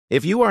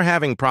If you are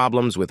having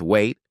problems with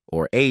weight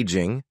or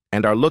aging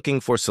and are looking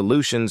for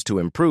solutions to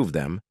improve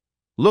them,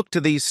 look to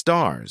these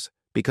stars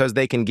because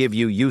they can give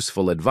you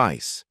useful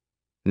advice.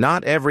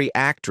 Not every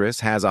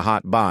actress has a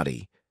hot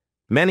body.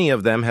 Many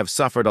of them have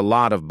suffered a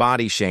lot of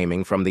body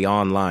shaming from the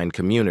online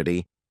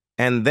community,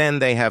 and then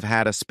they have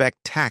had a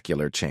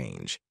spectacular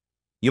change.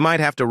 You might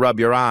have to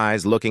rub your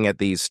eyes looking at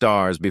these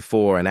stars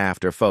before and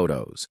after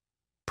photos.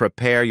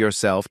 Prepare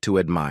yourself to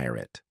admire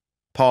it.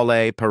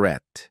 Pauley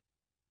Perrette.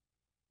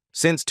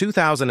 Since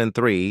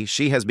 2003,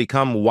 she has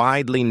become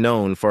widely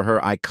known for her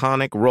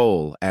iconic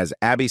role as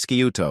Abby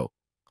Sciuto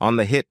on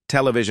the hit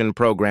television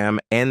program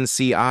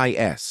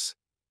NCIS.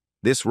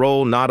 This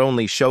role not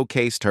only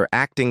showcased her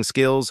acting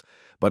skills,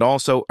 but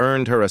also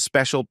earned her a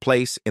special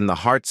place in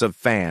the hearts of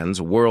fans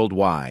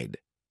worldwide.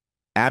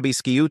 Abby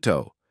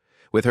Sciuto,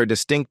 with her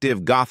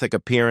distinctive Gothic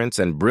appearance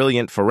and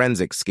brilliant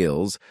forensic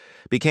skills,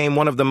 became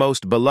one of the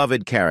most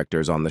beloved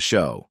characters on the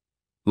show,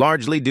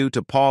 largely due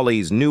to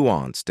Pauley's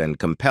nuanced and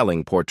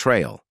compelling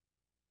portrayal.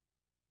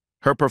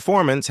 Her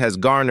performance has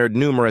garnered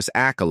numerous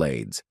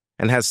accolades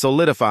and has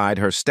solidified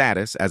her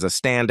status as a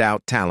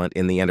standout talent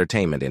in the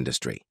entertainment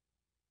industry.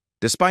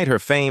 Despite her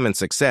fame and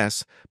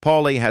success,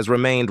 Pauley has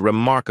remained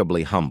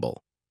remarkably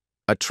humble,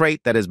 a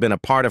trait that has been a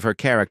part of her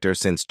character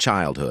since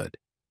childhood.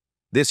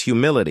 This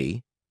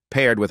humility,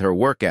 paired with her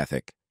work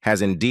ethic,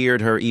 has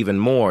endeared her even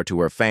more to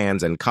her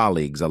fans and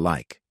colleagues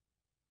alike.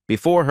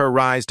 Before her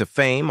rise to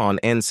fame on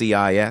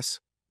NCIS,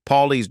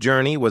 Pauley's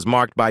journey was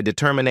marked by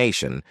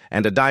determination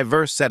and a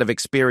diverse set of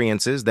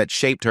experiences that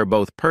shaped her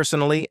both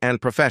personally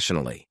and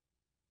professionally.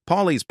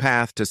 Pauley's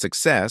path to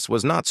success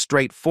was not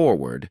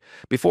straightforward.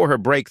 Before her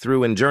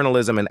breakthrough in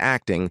journalism and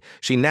acting,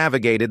 she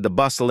navigated the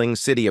bustling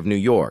city of New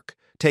York,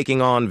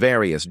 taking on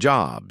various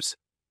jobs.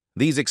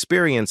 These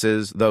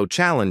experiences, though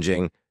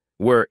challenging,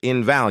 were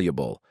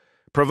invaluable,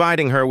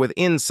 providing her with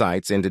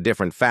insights into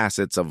different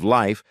facets of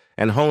life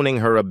and honing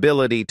her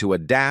ability to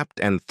adapt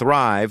and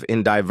thrive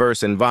in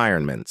diverse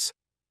environments.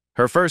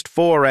 Her first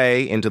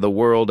foray into the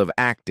world of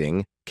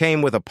acting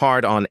came with a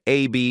part on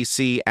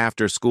ABC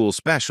After School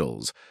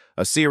Specials,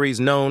 a series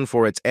known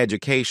for its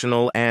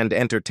educational and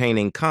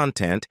entertaining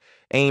content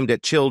aimed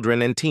at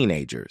children and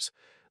teenagers.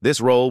 This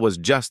role was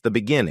just the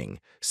beginning,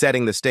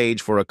 setting the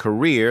stage for a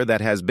career that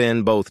has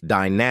been both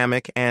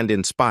dynamic and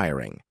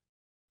inspiring.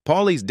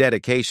 Pauley's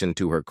dedication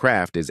to her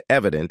craft is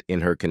evident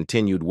in her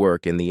continued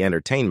work in the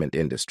entertainment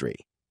industry.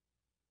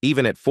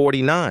 Even at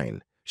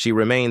 49, she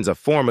remains a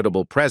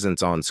formidable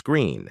presence on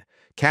screen,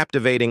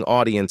 captivating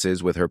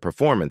audiences with her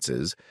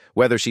performances,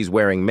 whether she's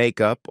wearing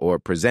makeup or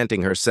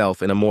presenting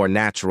herself in a more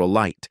natural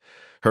light.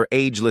 Her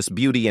ageless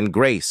beauty and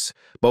grace,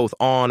 both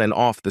on and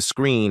off the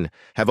screen,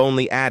 have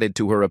only added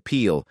to her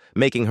appeal,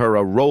 making her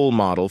a role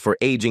model for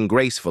aging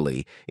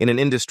gracefully in an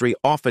industry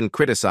often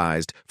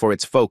criticized for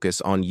its focus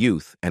on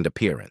youth and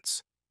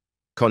appearance.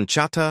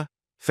 Conchata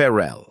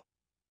Ferrell.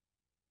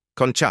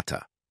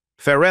 Conchata.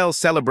 Ferrell,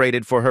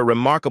 celebrated for her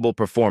remarkable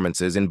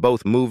performances in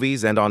both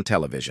movies and on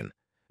television,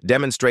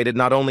 demonstrated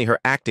not only her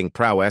acting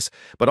prowess,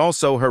 but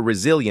also her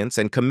resilience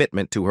and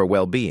commitment to her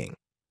well-being.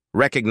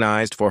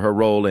 Recognized for her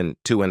role in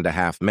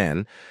 2.5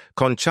 Men,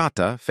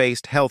 Conchata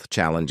faced health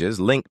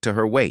challenges linked to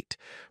her weight,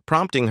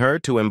 prompting her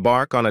to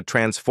embark on a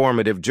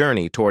transformative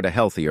journey toward a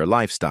healthier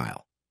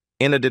lifestyle.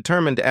 In a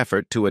determined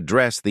effort to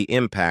address the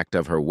impact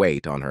of her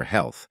weight on her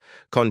health,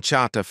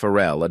 Conchata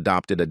Ferrell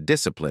adopted a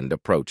disciplined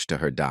approach to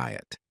her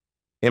diet.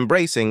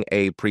 Embracing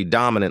a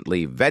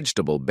predominantly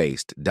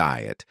vegetable-based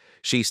diet,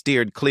 she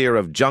steered clear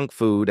of junk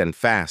food and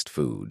fast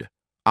food,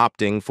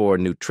 opting for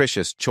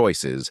nutritious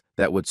choices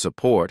that would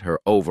support her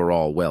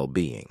overall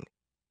well-being.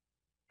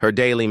 Her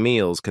daily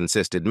meals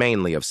consisted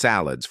mainly of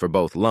salads for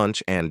both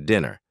lunch and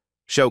dinner,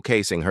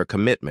 showcasing her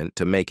commitment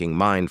to making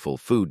mindful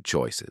food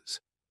choices.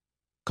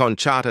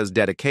 Conchata's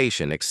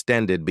dedication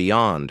extended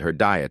beyond her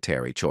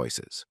dietary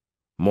choices.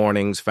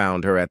 Mornings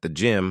found her at the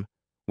gym,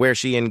 where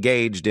she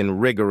engaged in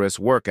rigorous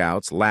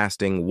workouts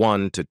lasting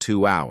 1 to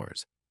 2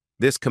 hours.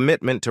 This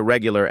commitment to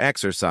regular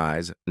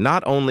exercise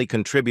not only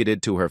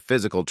contributed to her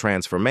physical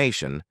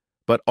transformation,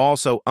 but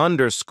also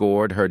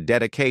underscored her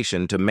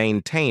dedication to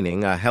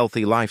maintaining a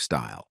healthy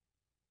lifestyle.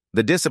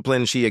 The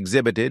discipline she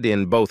exhibited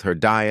in both her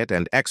diet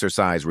and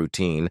exercise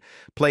routine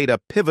played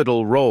a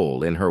pivotal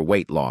role in her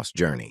weight loss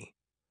journey.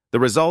 The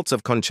results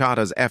of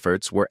Conchata's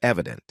efforts were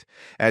evident,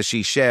 as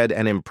she shed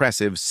an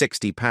impressive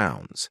 60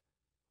 pounds.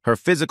 Her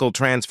physical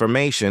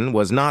transformation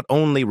was not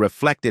only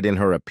reflected in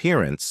her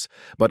appearance,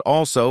 but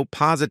also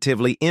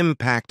positively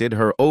impacted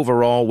her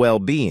overall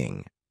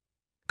well-being.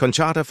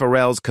 Conchata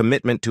Ferrell's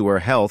commitment to her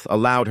health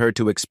allowed her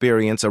to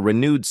experience a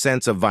renewed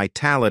sense of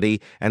vitality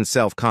and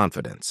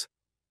self-confidence.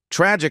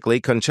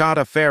 Tragically,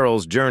 Conchata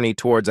Ferrell's journey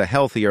towards a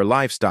healthier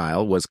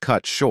lifestyle was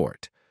cut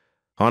short.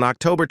 On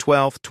October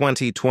 12,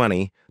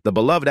 2020, the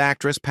beloved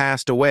actress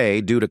passed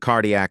away due to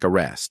cardiac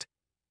arrest.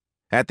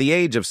 At the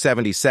age of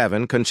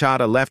 77,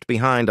 Conchata left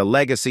behind a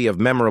legacy of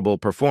memorable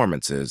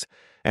performances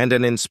and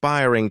an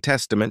inspiring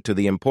testament to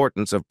the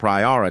importance of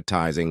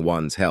prioritizing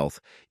one's health,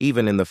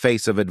 even in the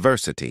face of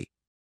adversity.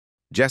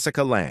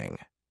 Jessica Lange.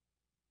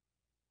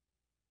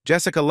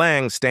 Jessica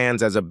Lange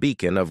stands as a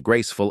beacon of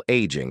graceful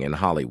aging in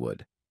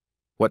Hollywood.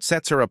 What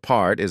sets her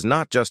apart is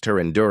not just her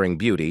enduring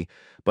beauty,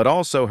 but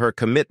also her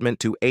commitment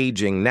to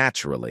aging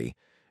naturally,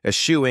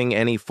 eschewing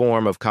any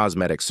form of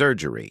cosmetic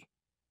surgery.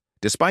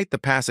 Despite the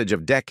passage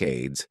of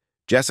decades,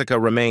 Jessica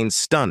remains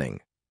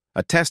stunning,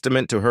 a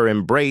testament to her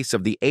embrace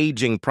of the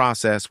aging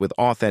process with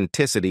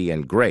authenticity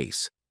and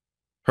grace.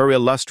 Her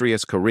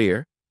illustrious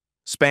career,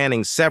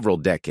 spanning several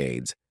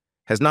decades,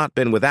 has not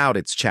been without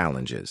its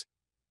challenges.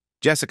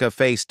 Jessica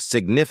faced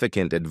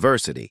significant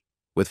adversity,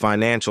 with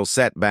financial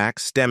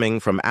setbacks stemming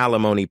from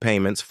alimony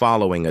payments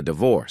following a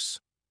divorce.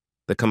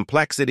 The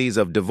complexities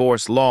of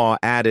divorce law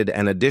added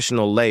an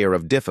additional layer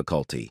of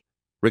difficulty,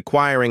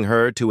 requiring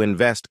her to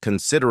invest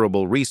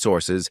considerable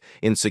resources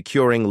in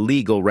securing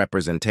legal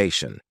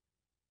representation.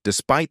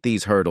 Despite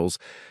these hurdles,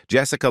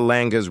 Jessica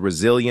Lange's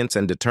resilience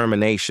and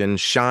determination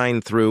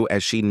shine through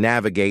as she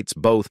navigates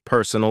both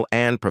personal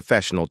and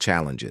professional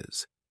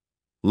challenges.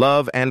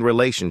 Love and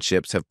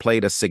relationships have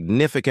played a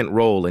significant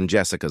role in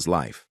Jessica's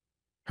life.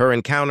 Her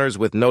encounters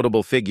with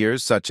notable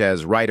figures such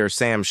as writer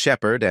Sam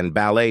Shepard and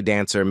ballet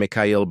dancer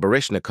Mikhail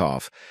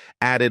Baryshnikov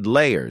added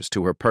layers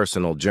to her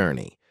personal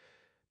journey.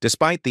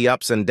 Despite the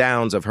ups and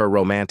downs of her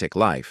romantic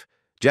life,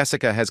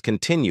 Jessica has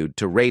continued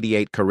to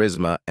radiate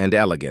charisma and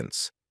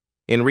elegance.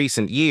 In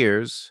recent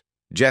years,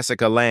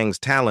 Jessica Lange's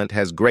talent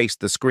has graced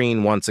the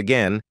screen once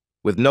again,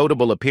 with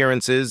notable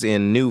appearances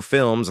in new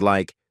films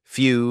like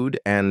Feud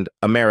and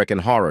American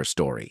Horror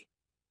Story.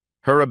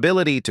 Her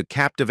ability to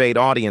captivate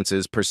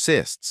audiences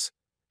persists,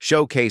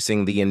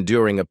 showcasing the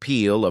enduring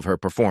appeal of her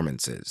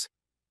performances.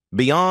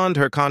 Beyond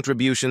her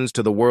contributions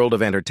to the world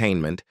of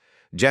entertainment,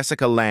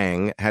 Jessica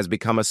Lange has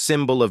become a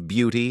symbol of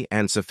beauty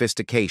and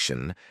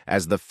sophistication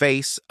as the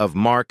face of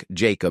Marc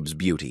Jacobs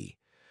Beauty.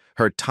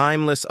 Her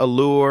timeless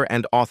allure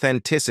and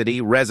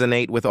authenticity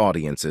resonate with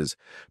audiences,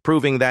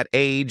 proving that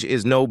age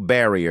is no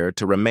barrier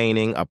to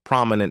remaining a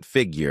prominent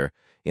figure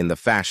in the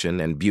fashion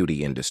and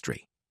beauty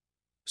industry.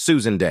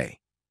 Susan Dey.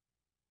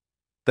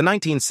 The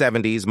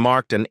 1970s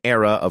marked an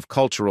era of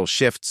cultural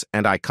shifts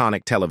and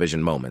iconic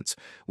television moments,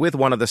 with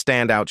one of the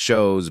standout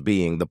shows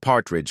being The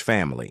Partridge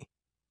Family.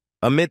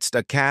 Amidst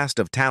a cast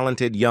of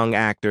talented young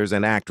actors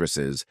and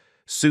actresses,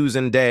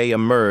 Susan Dey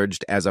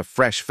emerged as a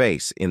fresh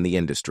face in the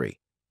industry.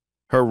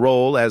 Her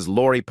role as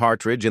Laurie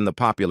Partridge in the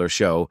popular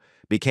show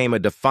became a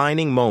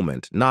defining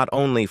moment not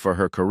only for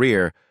her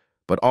career,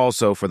 but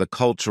also for the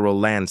cultural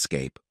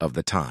landscape of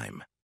the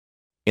time.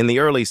 In the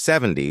early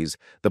 70s,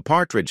 The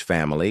Partridge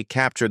Family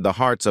captured the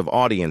hearts of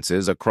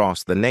audiences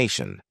across the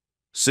nation.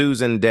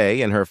 Susan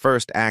Dey, in her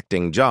first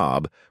acting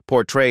job,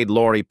 portrayed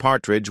Laurie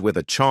Partridge with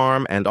a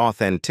charm and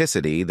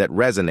authenticity that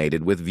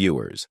resonated with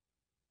viewers.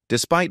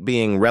 Despite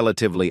being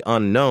relatively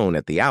unknown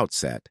at the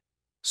outset,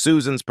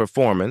 Susan's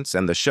performance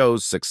and the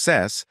show's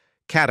success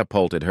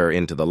catapulted her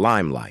into the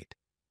limelight,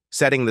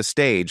 setting the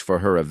stage for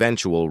her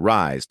eventual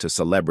rise to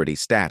celebrity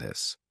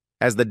status.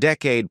 As the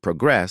decade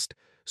progressed,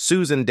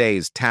 Susan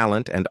Dey's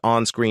talent and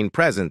on-screen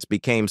presence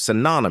became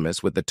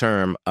synonymous with the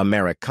term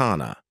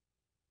Americana.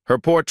 Her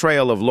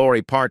portrayal of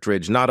Laurie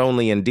Partridge not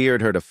only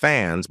endeared her to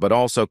fans but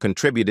also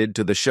contributed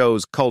to the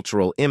show's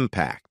cultural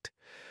impact.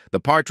 The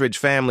Partridge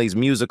Family's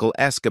musical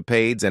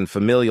escapades and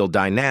familial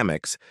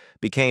dynamics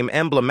became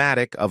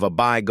emblematic of a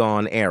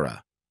bygone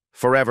era,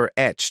 forever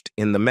etched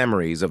in the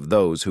memories of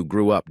those who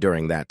grew up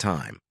during that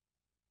time.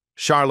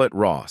 Charlotte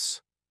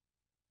Ross.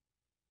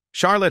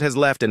 Charlotte has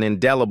left an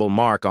indelible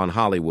mark on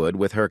Hollywood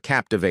with her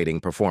captivating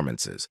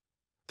performances.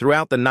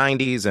 Throughout the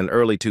 90s and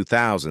early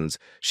 2000s,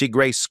 she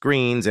graced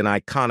screens in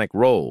iconic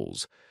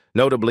roles,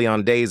 notably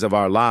on Days of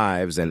Our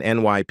Lives and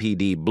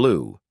NYPD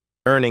Blue,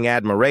 earning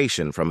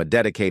admiration from a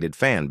dedicated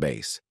fan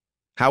base.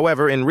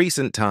 However, in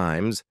recent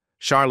times,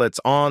 Charlotte's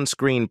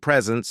on-screen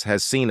presence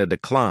has seen a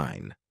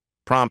decline,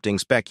 prompting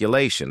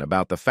speculation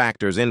about the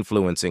factors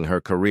influencing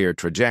her career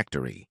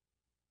trajectory.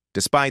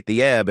 Despite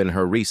the ebb in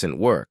her recent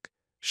work,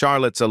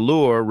 Charlotte's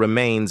allure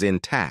remains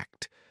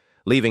intact,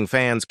 leaving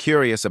fans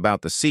curious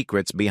about the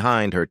secrets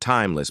behind her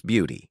timeless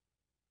beauty.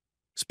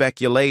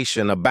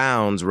 Speculation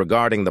abounds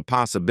regarding the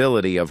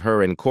possibility of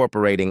her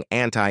incorporating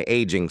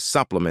anti-aging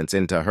supplements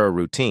into her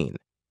routine.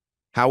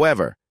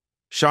 However,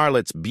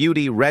 Charlotte's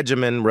beauty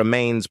regimen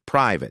remains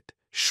private,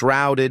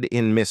 shrouded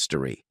in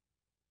mystery.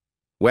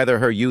 Whether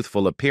her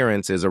youthful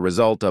appearance is a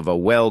result of a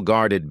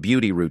well-guarded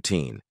beauty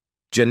routine,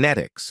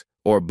 genetics,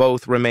 or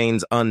both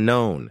remains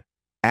unknown,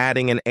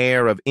 adding an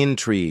air of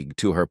intrigue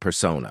to her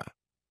persona.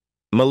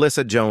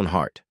 Melissa Joan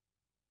Hart.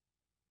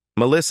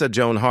 Melissa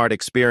Joan Hart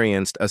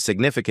experienced a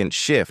significant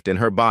shift in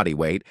her body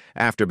weight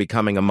after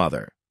becoming a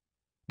mother.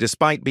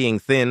 Despite being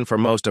thin for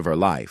most of her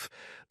life,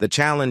 the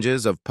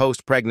challenges of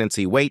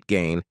post-pregnancy weight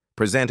gain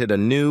presented a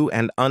new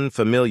and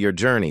unfamiliar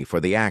journey for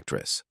the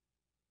actress.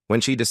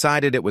 When she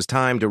decided it was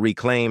time to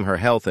reclaim her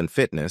health and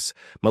fitness,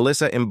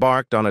 Melissa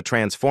embarked on a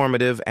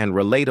transformative and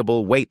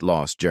relatable weight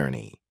loss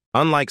journey.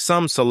 Unlike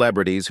some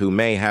celebrities who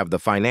may have the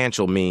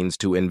financial means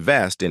to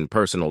invest in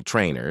personal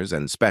trainers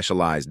and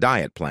specialized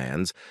diet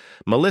plans,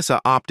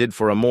 Melissa opted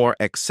for a more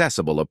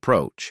accessible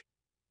approach.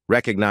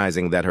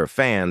 Recognizing that her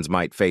fans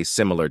might face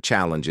similar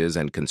challenges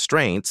and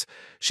constraints,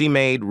 she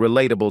made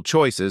relatable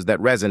choices that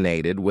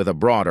resonated with a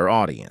broader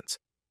audience.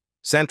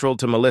 Central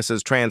to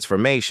Melissa's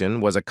transformation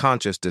was a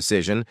conscious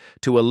decision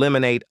to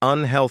eliminate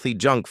unhealthy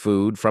junk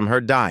food from her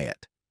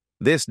diet.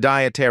 This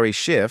dietary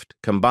shift,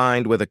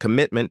 combined with a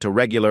commitment to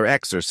regular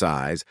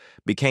exercise,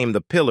 became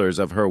the pillars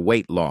of her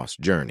weight loss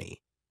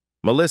journey.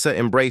 Melissa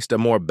embraced a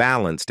more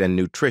balanced and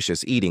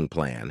nutritious eating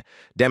plan,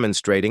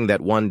 demonstrating that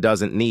one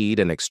doesn't need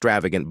an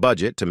extravagant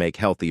budget to make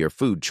healthier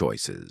food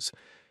choices.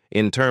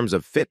 In terms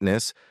of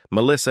fitness,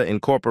 Melissa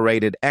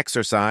incorporated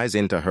exercise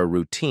into her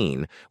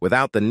routine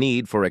without the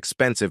need for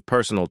expensive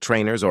personal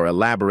trainers or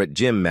elaborate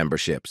gym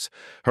memberships.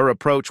 Her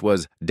approach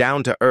was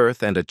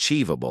down-to-earth and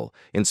achievable,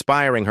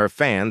 inspiring her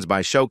fans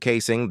by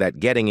showcasing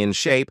that getting in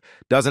shape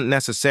doesn't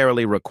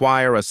necessarily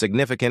require a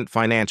significant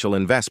financial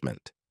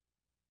investment.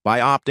 By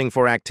opting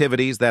for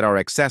activities that are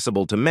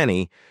accessible to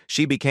many,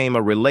 she became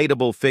a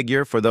relatable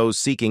figure for those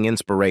seeking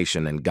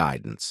inspiration and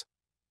guidance.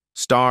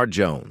 Star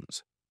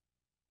Jones.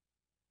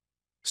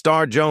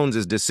 Star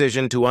Jones's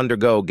decision to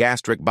undergo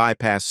gastric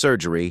bypass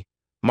surgery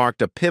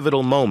marked a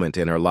pivotal moment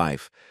in her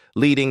life,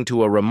 leading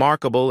to a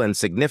remarkable and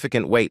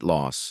significant weight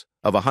loss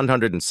of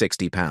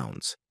 160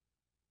 pounds.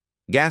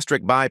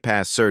 Gastric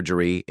bypass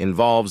surgery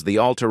involves the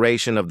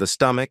alteration of the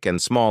stomach and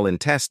small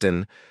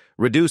intestine,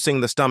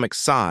 reducing the stomach's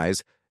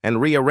size and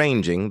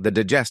rearranging the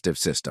digestive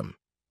system.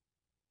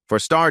 For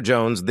Star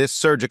Jones, this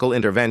surgical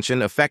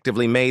intervention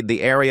effectively made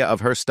the area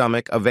of her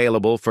stomach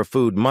available for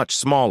food much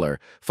smaller,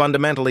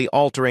 fundamentally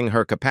altering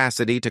her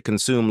capacity to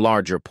consume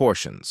larger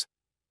portions.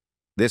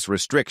 This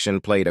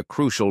restriction played a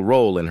crucial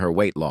role in her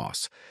weight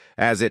loss,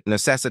 as it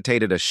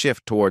necessitated a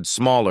shift towards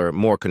smaller,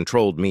 more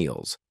controlled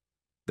meals.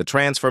 The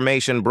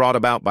transformation brought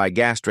about by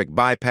gastric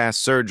bypass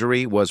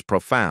surgery was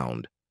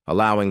profound,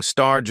 allowing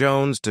Star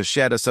Jones to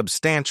shed a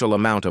substantial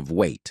amount of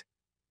weight.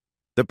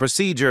 The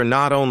procedure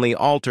not only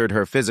altered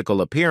her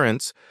physical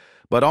appearance,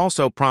 but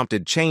also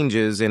prompted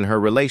changes in her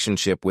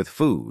relationship with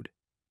food.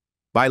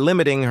 By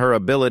limiting her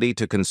ability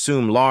to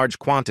consume large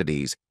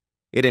quantities,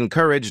 it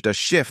encouraged a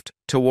shift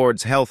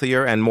towards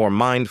healthier and more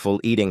mindful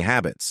eating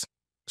habits.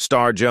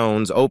 Star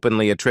Jones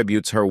openly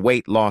attributes her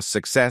weight loss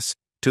success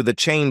to the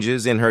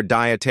changes in her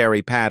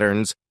dietary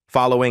patterns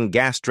following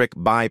gastric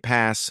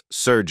bypass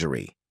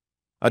surgery.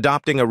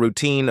 Adopting a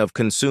routine of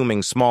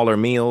consuming smaller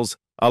meals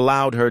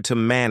allowed her to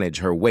manage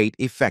her weight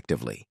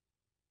effectively.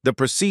 The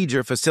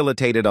procedure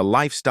facilitated a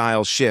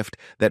lifestyle shift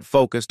that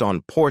focused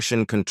on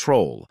portion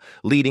control,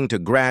 leading to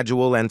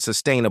gradual and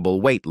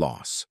sustainable weight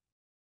loss.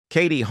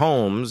 Katie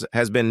Holmes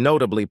has been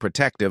notably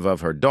protective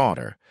of her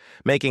daughter,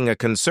 making a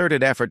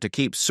concerted effort to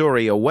keep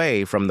Suri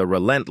away from the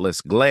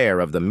relentless glare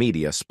of the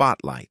media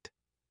spotlight.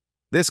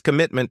 This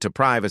commitment to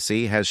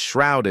privacy has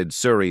shrouded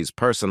Suri's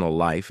personal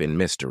life in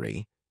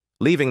mystery,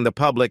 leaving the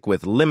public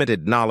with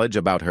limited knowledge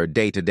about her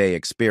day-to-day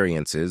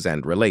experiences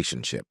and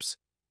relationships.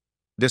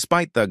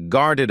 Despite the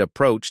guarded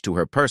approach to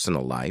her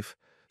personal life,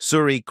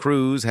 Suri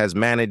Cruise has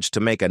managed to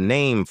make a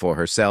name for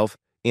herself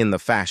in the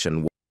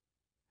fashion world.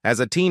 As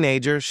a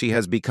teenager, she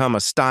has become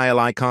a style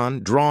icon,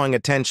 drawing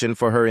attention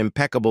for her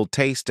impeccable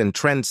taste and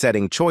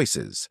trend-setting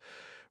choices.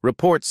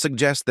 Reports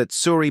suggest that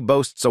Suri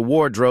boasts a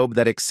wardrobe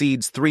that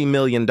exceeds $3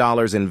 million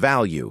in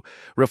value,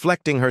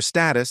 reflecting her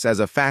status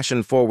as a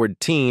fashion-forward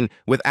teen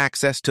with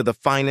access to the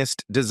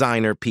finest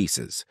designer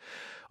pieces.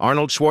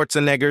 Arnold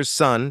Schwarzenegger's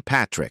son,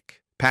 Patrick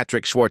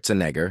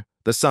Schwarzenegger,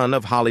 the son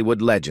of Hollywood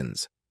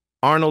legends.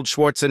 Arnold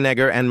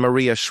Schwarzenegger and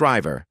Maria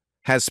Shriver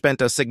has spent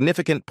a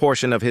significant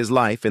portion of his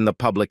life in the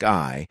public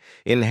eye,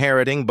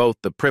 inheriting both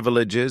the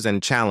privileges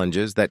and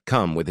challenges that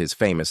come with his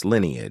famous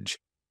lineage.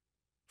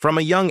 From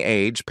a young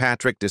age,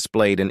 Patrick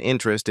displayed an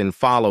interest in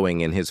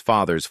following in his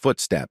father's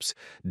footsteps,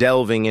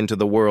 delving into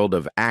the world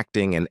of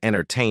acting and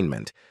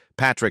entertainment.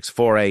 Patrick's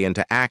foray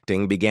into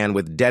acting began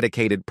with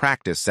dedicated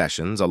practice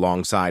sessions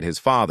alongside his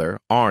father,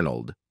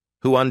 Arnold,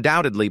 who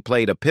undoubtedly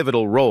played a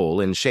pivotal role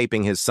in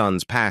shaping his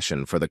son's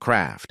passion for the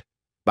craft.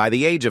 By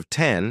the age of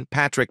 10,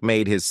 Patrick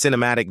made his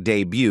cinematic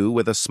debut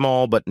with a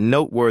small but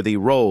noteworthy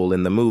role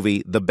in the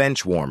movie The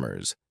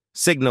Benchwarmers,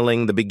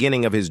 signaling the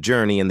beginning of his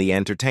journey in the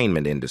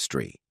entertainment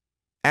industry.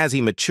 As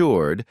he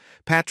matured,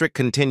 Patrick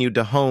continued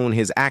to hone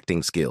his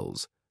acting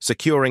skills,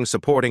 securing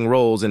supporting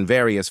roles in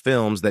various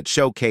films that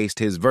showcased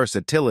his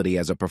versatility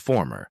as a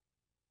performer.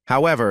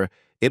 However,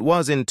 it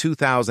was in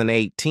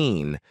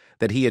 2018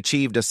 that he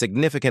achieved a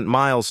significant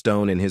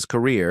milestone in his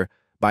career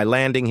by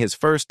landing his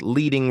first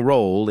leading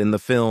role in the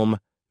film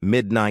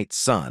Midnight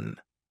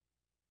Sun.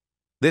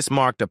 This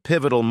marked a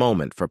pivotal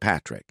moment for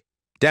Patrick,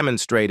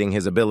 demonstrating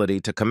his ability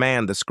to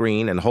command the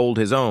screen and hold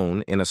his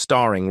own in a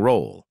starring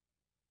role.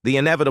 The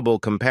inevitable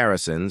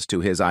comparisons to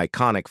his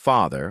iconic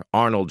father,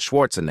 Arnold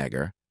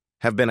Schwarzenegger,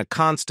 have been a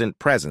constant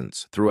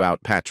presence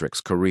throughout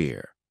Patrick's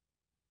career.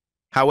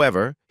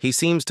 However, he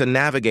seems to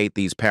navigate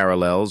these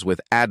parallels with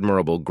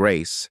admirable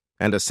grace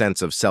and a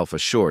sense of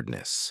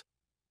self-assuredness.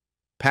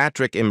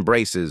 Patrick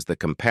embraces the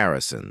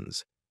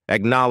comparisons,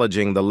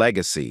 acknowledging the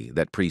legacy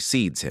that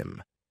precedes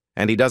him,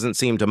 and he doesn't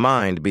seem to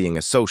mind being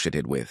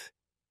associated with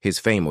his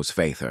famous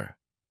faither.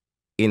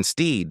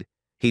 Instead,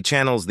 he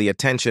channels the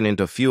attention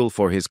into fuel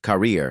for his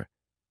career,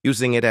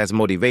 using it as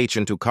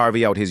motivation to carve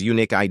out his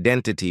unique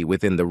identity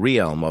within the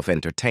realm of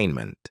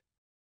entertainment.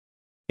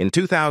 In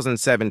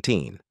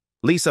 2017,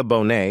 Lisa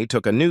Bonet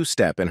took a new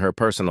step in her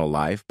personal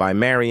life by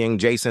marrying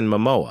Jason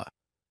Momoa,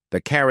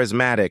 the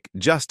charismatic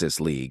Justice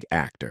League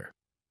actor.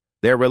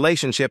 Their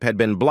relationship had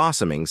been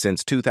blossoming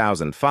since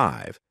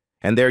 2005,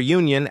 and their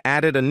union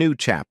added a new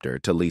chapter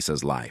to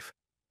Lisa's life.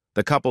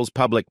 The couple's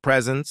public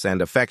presence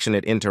and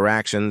affectionate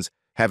interactions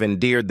have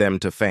endeared them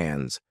to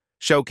fans,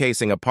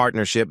 showcasing a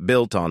partnership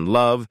built on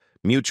love,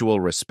 mutual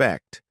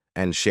respect,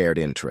 and shared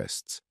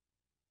interests.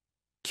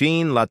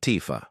 Queen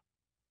Latifah.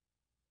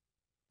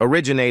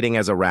 Originating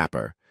as a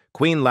rapper,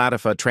 Queen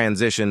Latifah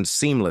transitioned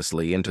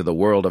seamlessly into the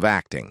world of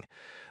acting,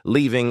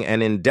 leaving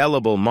an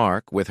indelible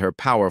mark with her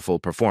powerful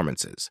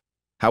performances.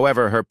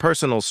 However, her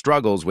personal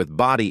struggles with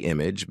body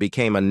image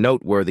became a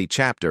noteworthy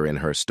chapter in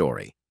her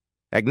story.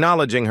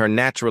 Acknowledging her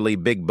naturally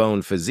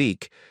big-boned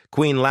physique,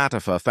 Queen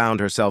Latifah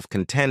found herself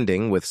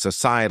contending with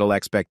societal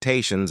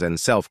expectations and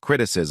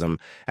self-criticism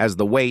as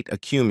the weight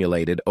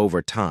accumulated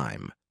over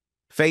time.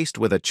 Faced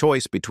with a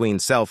choice between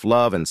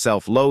self-love and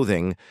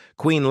self-loathing,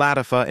 Queen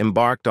Latifah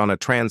embarked on a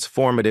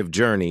transformative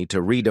journey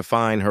to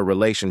redefine her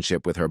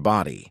relationship with her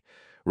body.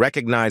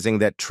 Recognizing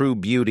that true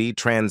beauty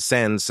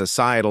transcends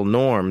societal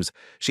norms,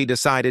 she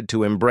decided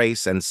to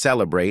embrace and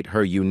celebrate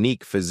her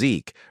unique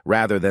physique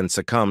rather than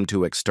succumb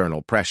to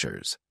external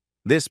pressures.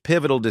 This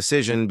pivotal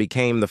decision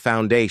became the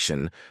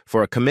foundation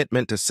for a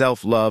commitment to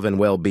self-love and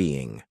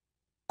well-being.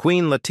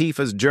 Queen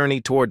Latifah's journey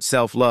toward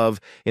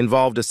self-love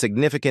involved a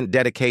significant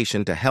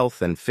dedication to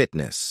health and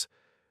fitness.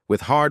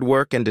 With hard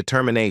work and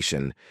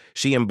determination,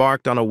 she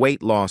embarked on a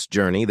weight loss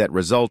journey that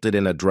resulted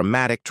in a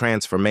dramatic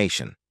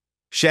transformation.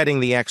 Shedding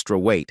the extra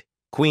weight,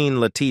 Queen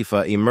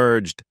Latifah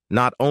emerged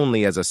not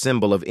only as a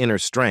symbol of inner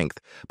strength,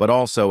 but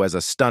also as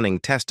a stunning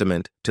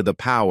testament to the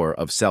power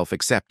of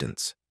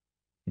self-acceptance.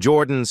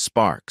 Jordin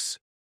Sparks.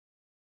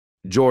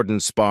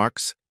 Jordin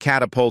Sparks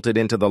catapulted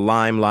into the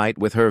limelight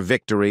with her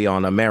victory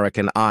on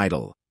American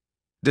Idol.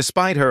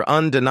 Despite her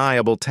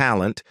undeniable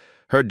talent,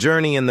 her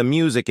journey in the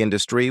music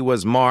industry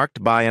was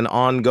marked by an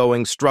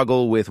ongoing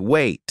struggle with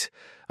weight,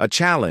 a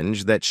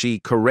challenge that she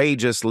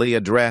courageously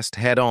addressed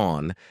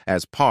head-on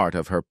as part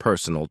of her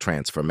personal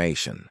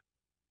transformation.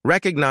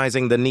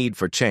 Recognizing the need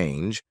for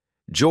change,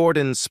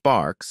 Jordin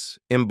Sparks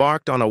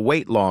embarked on a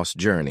weight loss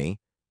journey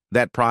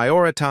that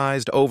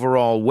prioritized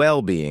overall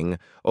well-being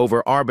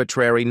over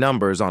arbitrary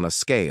numbers on a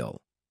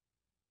scale.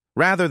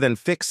 Rather than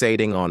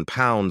fixating on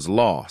pounds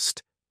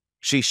lost,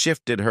 she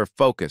shifted her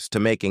focus to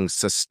making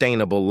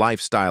sustainable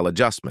lifestyle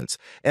adjustments,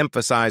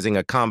 emphasizing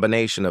a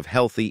combination of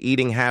healthy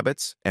eating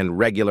habits and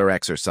regular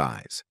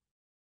exercise.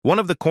 One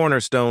of the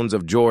cornerstones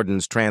of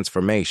Jordin's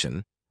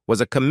transformation was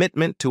a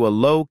commitment to a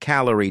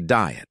low-calorie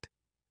diet,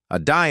 a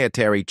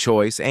dietary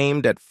choice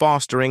aimed at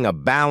fostering a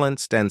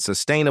balanced and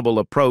sustainable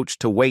approach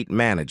to weight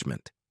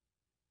management.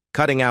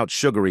 Cutting out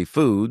sugary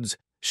foods,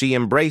 she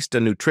embraced a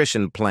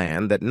nutrition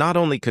plan that not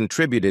only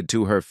contributed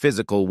to her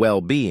physical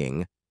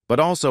well-being, but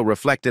also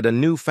reflected a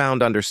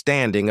newfound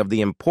understanding of the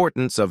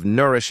importance of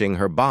nourishing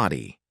her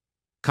body.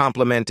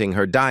 Complementing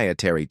her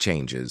dietary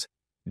changes,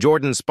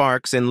 Jordin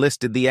Sparks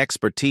enlisted the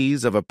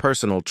expertise of a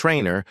personal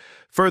trainer,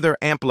 further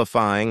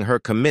amplifying her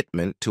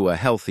commitment to a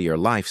healthier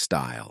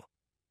lifestyle.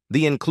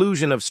 The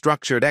inclusion of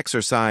structured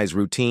exercise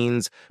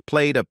routines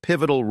played a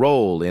pivotal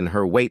role in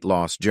her weight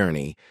loss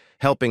journey,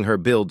 helping her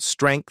build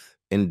strength,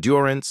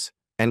 endurance,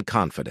 and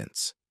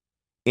confidence.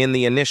 In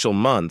the initial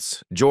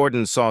months,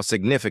 Jordin saw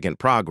significant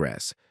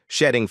progress,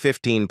 shedding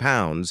 15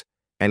 pounds,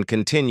 and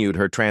continued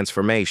her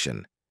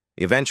transformation,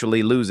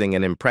 eventually losing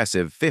an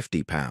impressive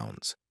 50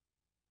 pounds.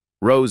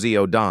 Rosie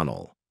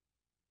O'Donnell.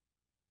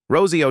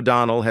 Rosie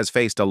O'Donnell has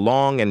faced a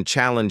long and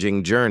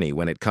challenging journey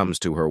when it comes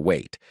to her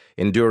weight,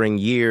 enduring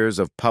years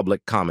of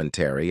public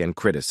commentary and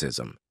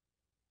criticism.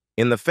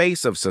 In the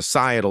face of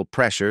societal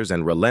pressures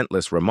and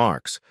relentless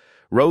remarks,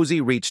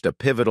 Rosie reached a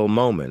pivotal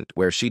moment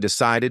where she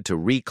decided to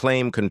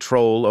reclaim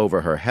control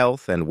over her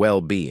health and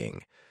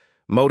well-being.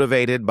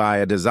 Motivated by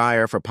a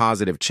desire for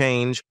positive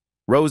change,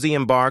 Rosie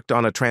embarked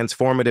on a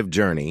transformative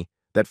journey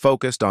that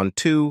focused on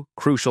two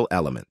crucial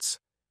elements: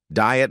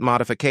 diet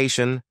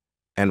modification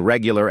and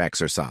regular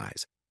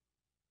exercise.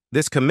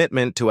 This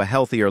commitment to a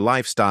healthier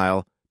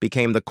lifestyle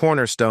became the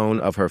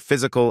cornerstone of her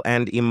physical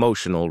and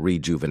emotional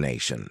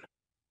rejuvenation.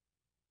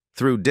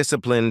 Through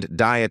disciplined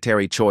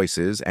dietary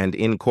choices and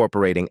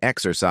incorporating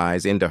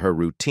exercise into her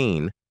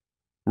routine,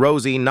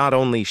 Rosie not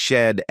only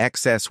shed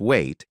excess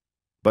weight,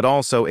 but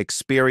also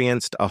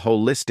experienced a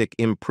holistic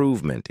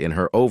improvement in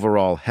her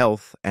overall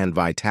health and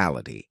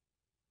vitality.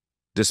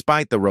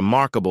 Despite the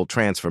remarkable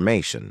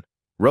transformation,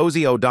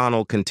 Rosie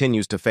O'Donnell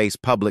continues to face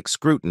public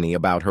scrutiny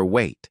about her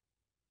weight.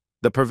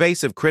 The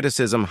pervasive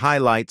criticism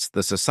highlights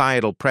the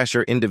societal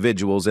pressure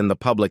individuals in the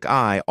public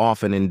eye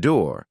often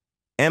endure,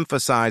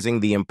 emphasizing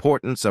the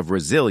importance of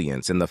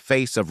resilience in the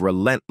face of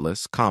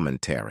relentless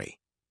commentary.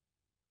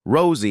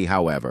 Rosie,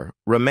 however,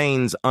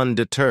 remains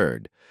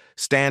undeterred,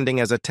 standing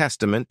as a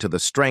testament to the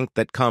strength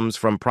that comes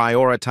from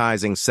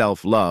prioritizing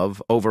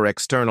self-love over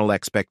external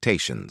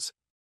expectations.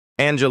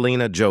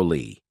 Angelina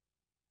Jolie.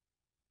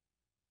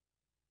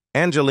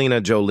 Angelina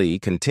Jolie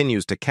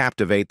continues to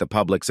captivate the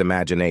public's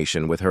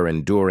imagination with her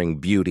enduring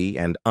beauty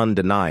and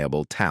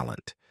undeniable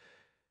talent.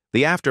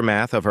 The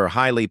aftermath of her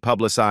highly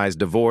publicized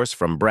divorce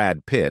from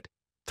Brad Pitt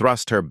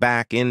thrust her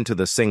back into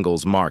the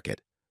singles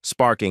market,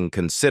 sparking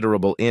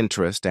considerable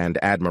interest and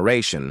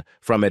admiration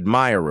from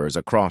admirers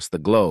across the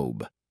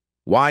globe.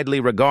 Widely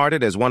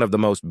regarded as one of the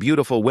most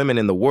beautiful women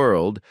in the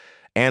world,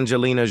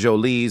 Angelina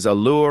Jolie's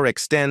allure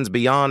extends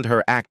beyond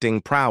her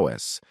acting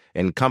prowess,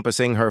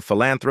 encompassing her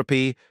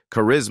philanthropy,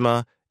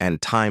 charisma,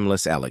 and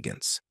timeless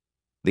elegance.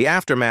 The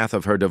aftermath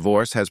of her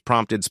divorce has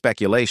prompted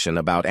speculation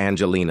about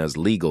Angelina's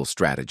legal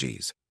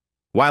strategies.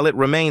 While it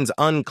remains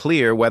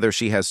unclear whether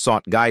she has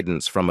sought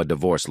guidance from a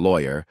divorce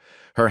lawyer,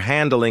 her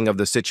handling of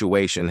the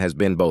situation has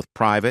been both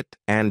private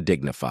and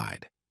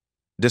dignified.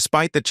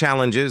 Despite the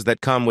challenges that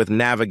come with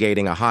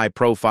navigating a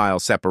high-profile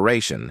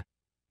separation,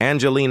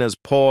 Angelina's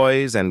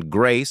poise and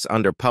grace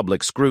under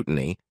public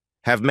scrutiny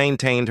have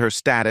maintained her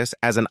status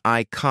as an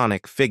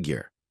iconic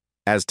figure.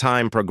 As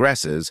time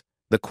progresses,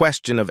 the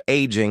question of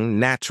aging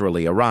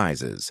naturally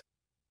arises.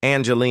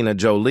 Angelina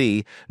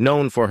Jolie,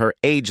 known for her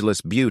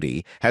ageless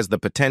beauty, has the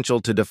potential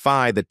to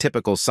defy the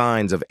typical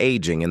signs of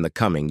aging in the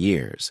coming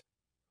years.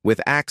 With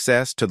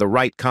access to the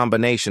right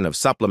combination of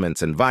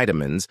supplements and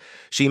vitamins,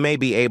 she may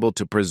be able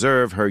to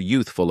preserve her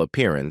youthful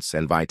appearance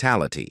and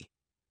vitality.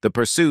 The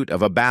pursuit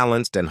of a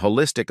balanced and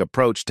holistic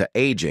approach to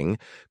aging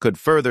could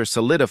further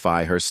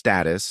solidify her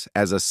status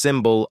as a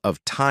symbol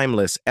of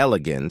timeless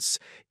elegance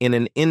in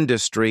an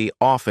industry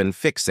often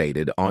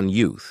fixated on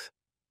youth.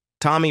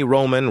 Tami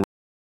Roman,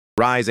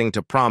 rising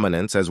to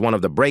prominence as one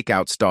of the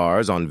breakout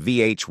stars on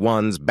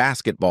VH1's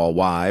Basketball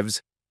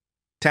Wives,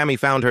 Tami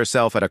found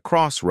herself at a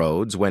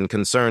crossroads when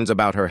concerns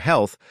about her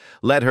health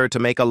led her to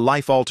make a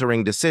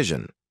life-altering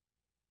decision.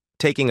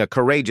 Taking a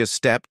courageous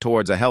step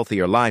towards a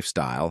healthier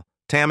lifestyle,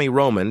 Tami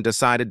Roman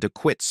decided to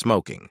quit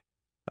smoking,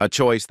 a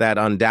choice that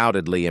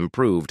undoubtedly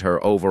improved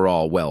her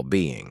overall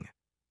well-being.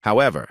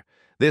 However,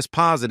 this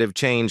positive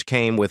change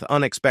came with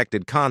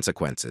unexpected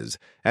consequences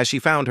as she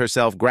found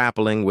herself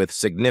grappling with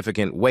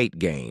significant weight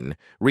gain,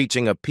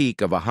 reaching a peak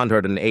of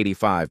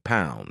 185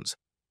 pounds.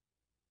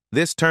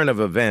 This turn of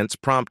events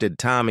prompted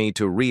Tami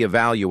to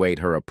reevaluate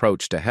her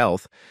approach to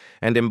health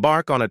and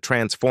embark on a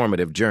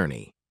transformative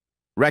journey.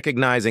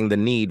 Recognizing the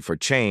need for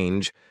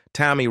change,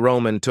 Tami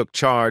Roman took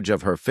charge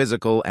of her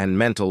physical and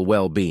mental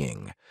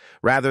well-being.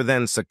 Rather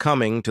than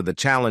succumbing to the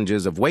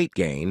challenges of weight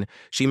gain,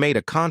 she made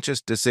a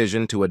conscious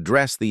decision to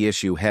address the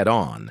issue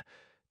head-on.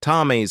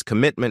 Tami's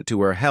commitment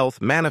to her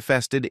health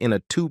manifested in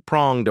a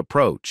two-pronged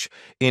approach,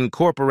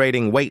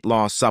 incorporating weight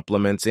loss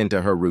supplements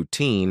into her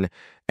routine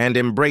and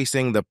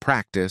embracing the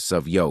practice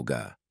of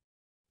yoga.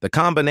 The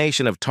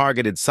combination of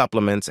targeted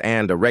supplements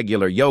and a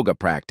regular yoga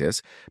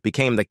practice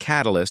became the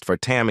catalyst for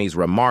Tami's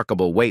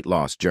remarkable weight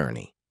loss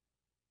journey.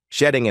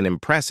 Shedding an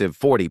impressive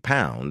 40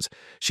 pounds,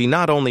 she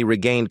not only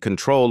regained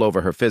control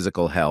over her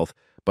physical health,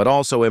 but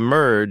also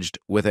emerged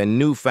with a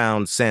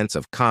newfound sense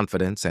of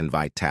confidence and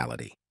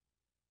vitality.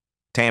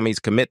 Tami's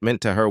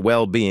commitment to her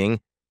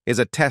well-being is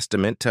a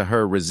testament to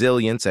her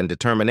resilience and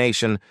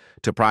determination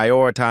to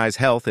prioritize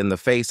health in the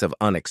face of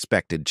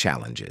unexpected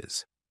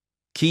challenges.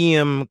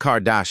 Kim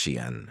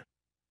Kardashian.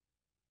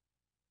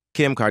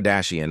 Kim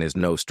Kardashian is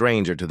no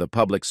stranger to the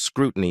public's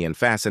scrutiny and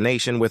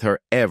fascination with her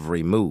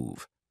every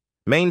move.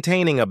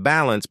 Maintaining a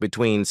balance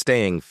between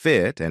staying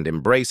fit and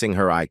embracing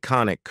her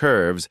iconic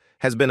curves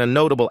has been a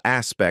notable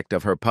aspect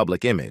of her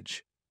public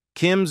image.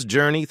 Kim's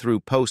journey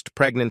through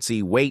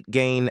post-pregnancy weight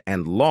gain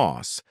and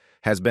loss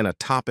has been a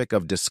topic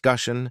of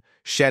discussion,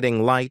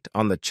 shedding light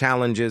on the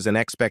challenges and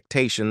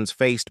expectations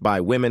faced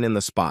by women in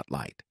the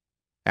spotlight.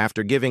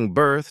 After giving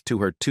birth to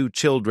her two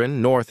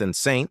children, North and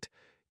Saint,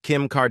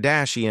 Kim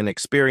Kardashian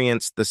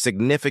experienced the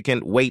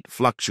significant weight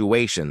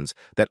fluctuations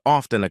that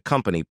often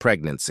accompany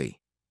pregnancy.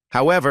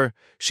 However,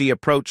 she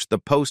approached the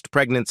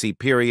post-pregnancy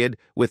period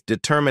with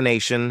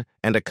determination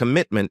and a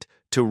commitment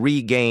to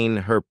regain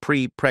her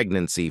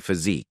pre-pregnancy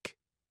physique.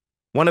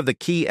 One of the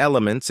key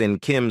elements in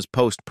Kim's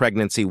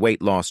post-pregnancy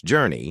weight loss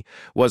journey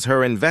was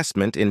her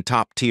investment in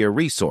top-tier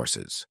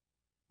resources.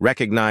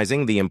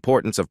 Recognizing the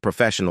importance of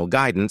professional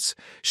guidance,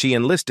 she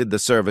enlisted the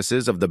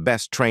services of the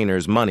best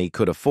trainers money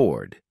could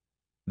afford.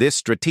 This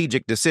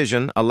strategic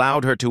decision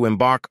allowed her to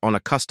embark on a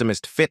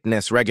customized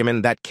fitness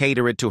regimen that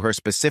catered to her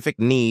specific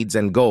needs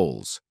and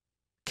goals.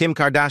 Kim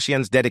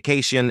Kardashian's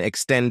dedication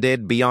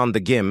extended beyond the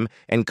gym,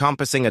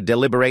 encompassing a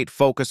deliberate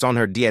focus on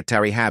her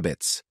dietary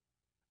habits.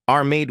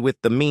 Armed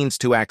with the means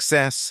to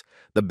access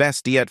the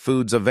best diet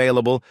foods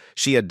available,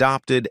 she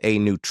adopted a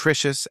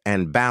nutritious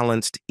and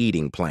balanced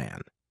eating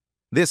plan.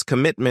 This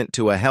commitment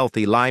to a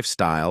healthy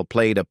lifestyle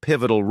played a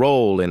pivotal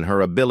role in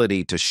her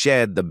ability to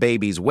shed the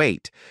baby's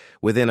weight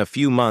within a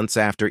few months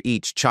after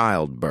each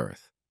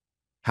childbirth.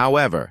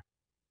 However,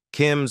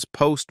 Kim's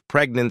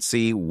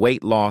post-pregnancy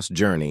weight loss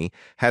journey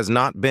has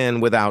not been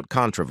without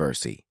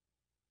controversy.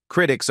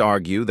 Critics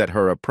argue that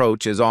her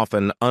approach is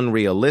often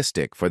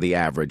unrealistic for the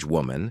average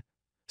woman,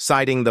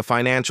 citing the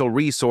financial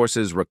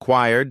resources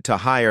required to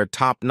hire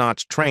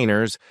top-notch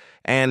trainers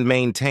and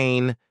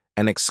maintain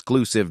an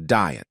exclusive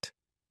diet.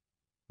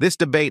 This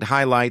debate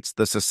highlights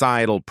the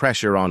societal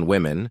pressure on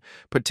women,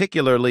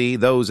 particularly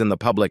those in the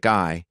public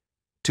eye,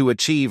 to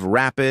achieve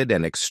rapid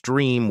and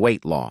extreme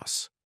weight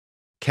loss.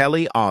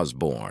 Kelly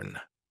Osbourne.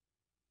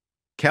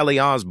 Kelly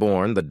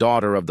Osbourne, the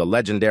daughter of the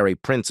legendary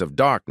Prince of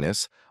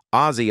Darkness,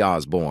 Ozzy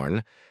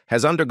Osbourne,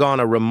 has undergone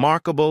a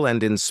remarkable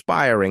and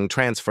inspiring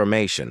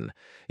transformation,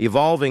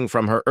 evolving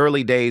from her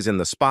early days in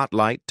the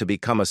spotlight to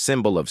become a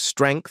symbol of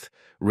strength,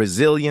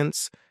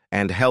 resilience,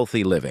 and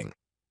healthy living.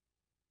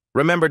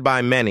 Remembered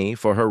by many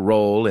for her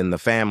role in the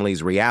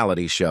family's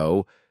reality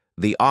show,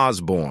 The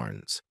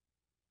Osbournes,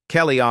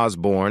 Kelly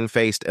Osbourne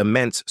faced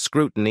immense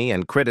scrutiny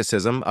and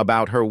criticism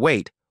about her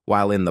weight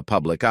while in the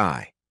public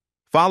eye.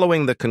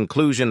 Following the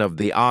conclusion of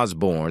The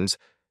Osbournes,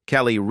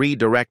 Kelly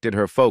redirected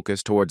her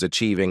focus towards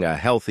achieving a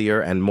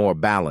healthier and more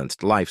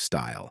balanced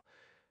lifestyle.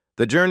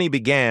 The journey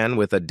began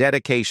with a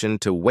dedication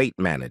to weight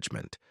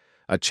management,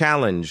 a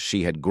challenge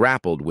she had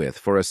grappled with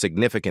for a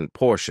significant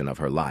portion of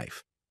her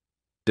life.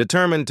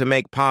 Determined to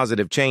make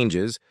positive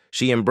changes,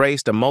 she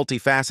embraced a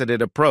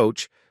multifaceted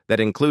approach that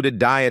included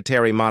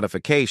dietary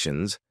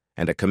modifications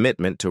and a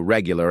commitment to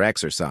regular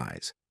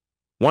exercise.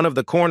 One of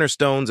the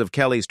cornerstones of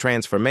Kelly's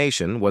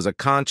transformation was a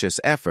conscious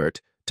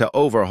effort to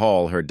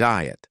overhaul her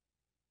diet.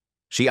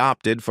 She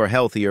opted for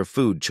healthier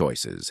food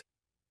choices,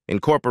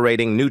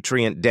 incorporating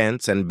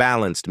nutrient-dense and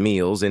balanced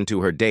meals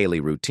into her daily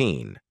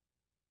routine.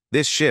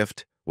 This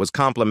shift was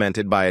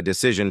complemented by a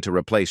decision to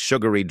replace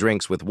sugary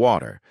drinks with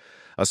water,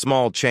 a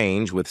small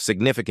change with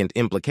significant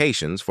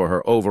implications for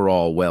her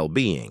overall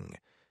well-being.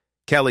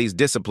 Kelly's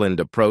disciplined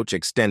approach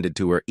extended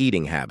to her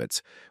eating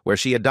habits, where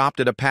she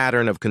adopted a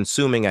pattern of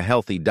consuming a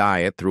healthy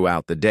diet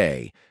throughout the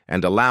day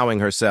and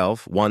allowing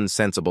herself one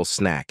sensible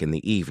snack in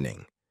the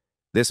evening.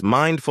 This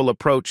mindful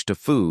approach to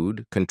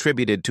food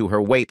contributed to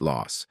her weight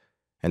loss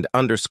and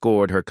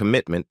underscored her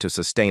commitment to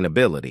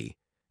sustainability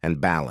and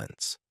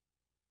balance.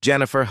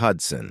 Jennifer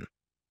Hudson.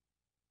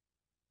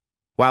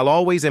 While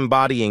always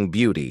embodying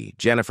beauty,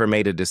 Jennifer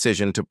made a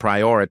decision to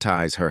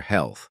prioritize her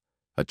health,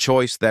 a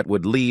choice that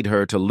would lead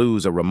her to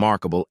lose a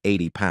remarkable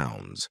 80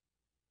 pounds.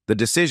 The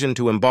decision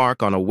to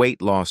embark on a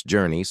weight loss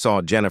journey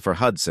saw Jennifer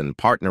Hudson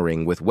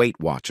partnering with Weight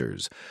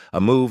Watchers,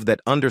 a move that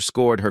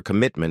underscored her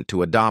commitment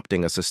to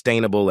adopting a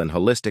sustainable and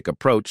holistic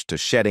approach to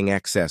shedding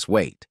excess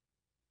weight.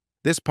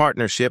 This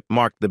partnership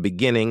marked the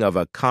beginning of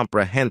a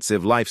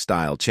comprehensive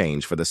lifestyle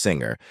change for the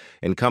singer,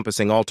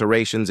 encompassing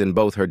alterations in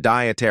both her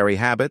dietary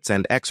habits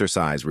and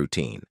exercise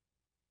routine.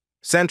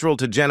 Central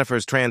to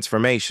Jennifer's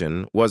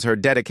transformation was her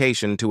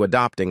dedication to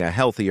adopting a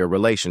healthier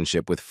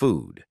relationship with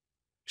food.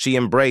 She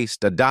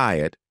embraced a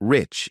diet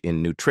rich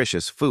in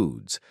nutritious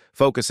foods,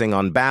 focusing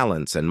on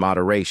balance and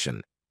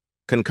moderation.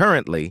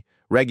 Concurrently,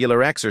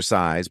 regular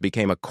exercise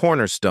became a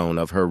cornerstone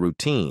of her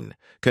routine,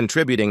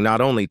 contributing not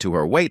only to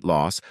her weight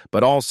loss,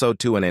 but also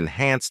to an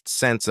enhanced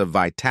sense of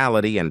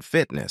vitality and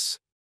fitness.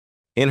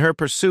 In her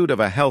pursuit of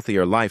a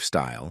healthier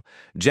lifestyle,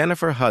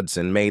 Jennifer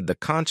Hudson made the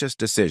conscious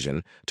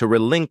decision to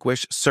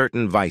relinquish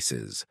certain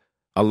vices,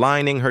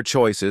 aligning her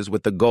choices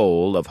with the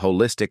goal of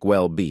holistic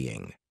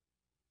well-being.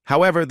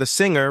 However, the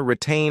singer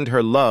retained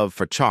her love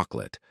for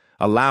chocolate,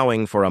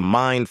 allowing for a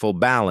mindful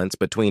balance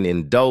between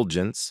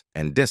indulgence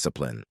and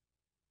discipline.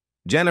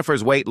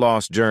 Jennifer's weight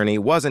loss journey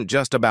wasn't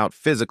just about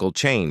physical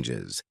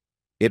changes.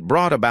 It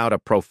brought about a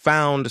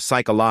profound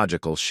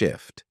psychological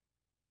shift.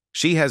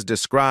 She has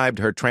described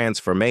her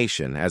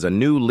transformation as a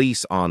new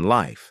lease on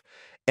life,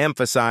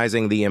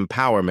 emphasizing the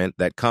empowerment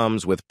that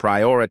comes with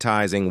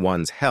prioritizing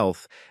one's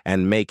health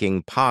and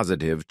making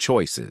positive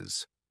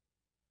choices.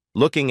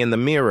 Looking in the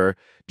mirror,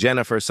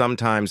 Jennifer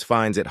sometimes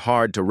finds it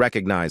hard to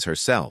recognize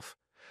herself,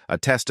 a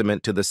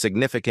testament to the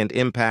significant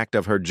impact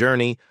of her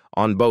journey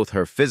on both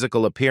her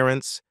physical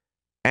appearance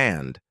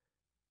and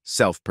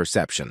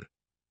self-perception.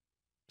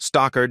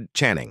 Stockard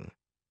Channing.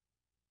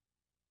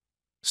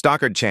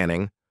 Stockard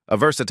Channing, a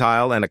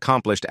versatile and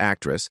accomplished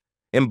actress,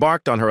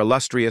 embarked on her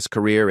illustrious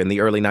career in the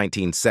early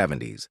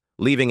 1970s,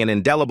 leaving an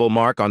indelible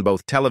mark on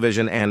both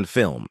television and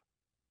film.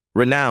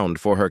 Renowned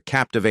for her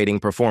captivating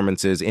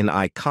performances in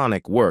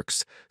iconic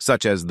works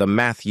such as The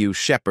Matthew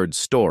Shepard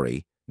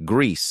Story,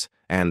 Grease,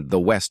 and The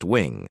West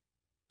Wing,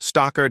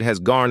 Stockard has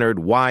garnered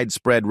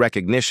widespread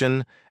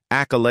recognition,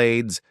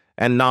 accolades,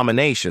 and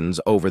nominations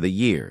over the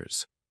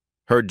years.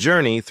 Her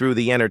journey through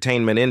the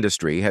entertainment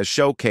industry has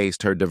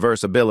showcased her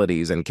diverse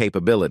abilities and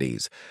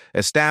capabilities,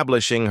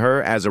 establishing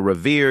her as a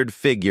revered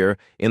figure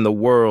in the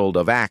world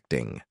of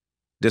acting.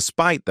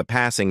 Despite the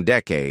passing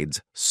decades,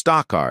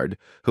 Stockard,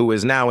 who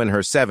is now in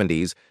her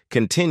 70s,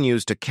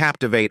 continues to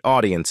captivate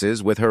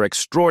audiences with her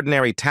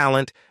extraordinary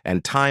talent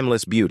and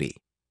timeless beauty.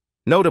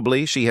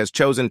 Notably, she has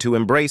chosen to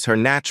embrace her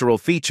natural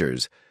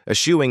features,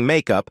 eschewing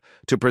makeup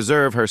to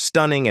preserve her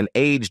stunning and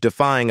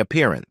age-defying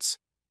appearance.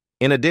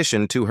 In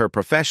addition to her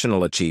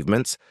professional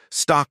achievements,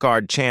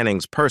 Stockard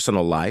Channing's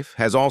personal life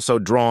has also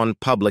drawn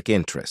public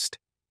interest.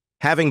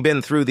 Having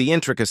been through the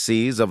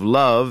intricacies of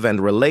love and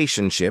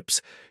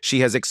relationships, she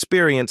has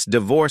experienced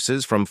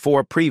divorces from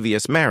 4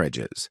 previous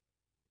marriages.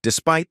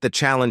 Despite the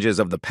challenges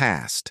of the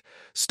past,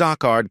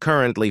 Stockard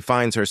currently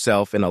finds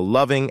herself in a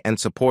loving and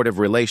supportive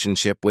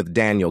relationship with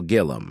Daniel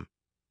Gillum.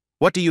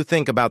 What do you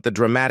think about the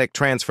dramatic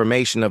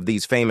transformation of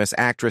these famous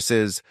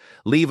actresses?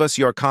 Leave us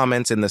your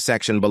comments in the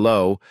section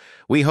below.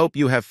 We hope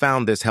you have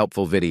found this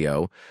helpful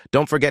video.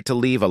 Don't forget to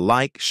leave a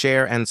like,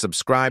 share, and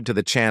subscribe to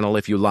the channel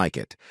if you like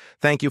it.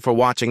 Thank you for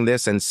watching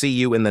this and see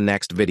you in the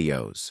next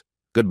videos.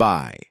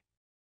 Goodbye.